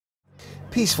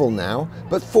Peaceful now,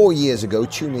 but 4 years ago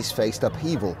Tunis faced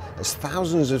upheaval as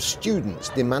thousands of students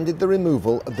demanded the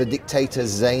removal of the dictator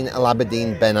Zain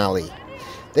al-Abidine Ben Ali.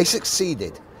 They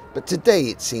succeeded, but today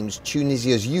it seems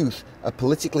Tunisia's youth are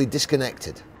politically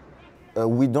disconnected.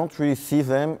 We don't really see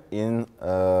them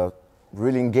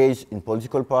really engaged in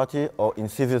political party or in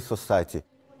civil society.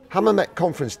 Hammamet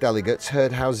conference delegates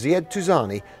heard how Zied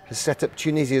Touzani has set up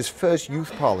Tunisia's first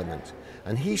youth parliament,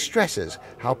 and he stresses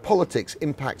how politics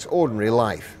impacts ordinary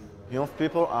life. Young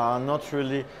people are not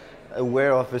really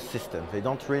aware of the system. They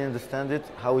don't really understand it,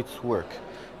 how it's works.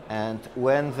 And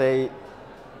when they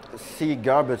see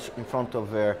garbage in front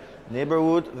of their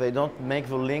neighborhood, they don't make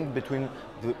the link between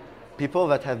the people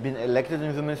that have been elected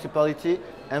in the municipality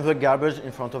and the garbage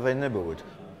in front of their neighborhood.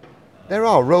 There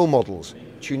are role models.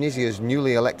 Tunisia's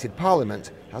newly elected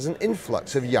parliament has an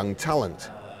influx of young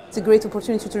talent. It's a great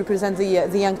opportunity to represent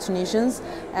the young Tunisians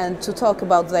and to talk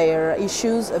about their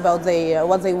issues, about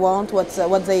what they want,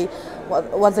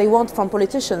 what they want from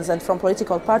politicians and from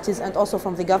political parties and also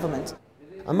from the government.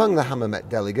 Among the Hammamet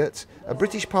delegates, a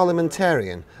British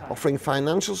parliamentarian offering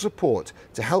financial support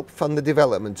to help fund the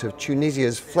development of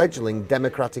Tunisia's fledgling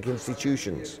democratic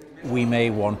institutions. We may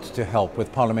want to help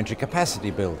with parliamentary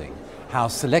capacity building, how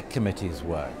select committees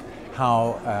work,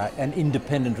 how an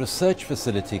independent research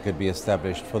facility could be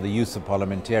established for the use of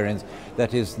parliamentarians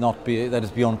that is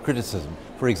beyond criticism,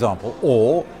 for example.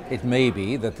 Or it may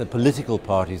be that the political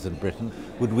parties in Britain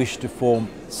would wish to form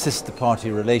sister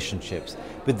party relationships.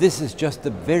 But this is just the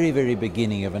very, very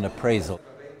beginning of an appraisal.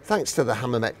 Thanks to the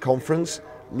Hammamet conference,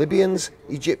 Libyans,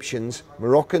 Egyptians,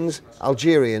 Moroccans,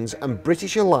 Algerians and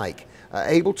British alike are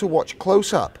able to watch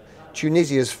close up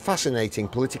Tunisia's fascinating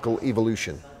political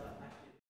evolution.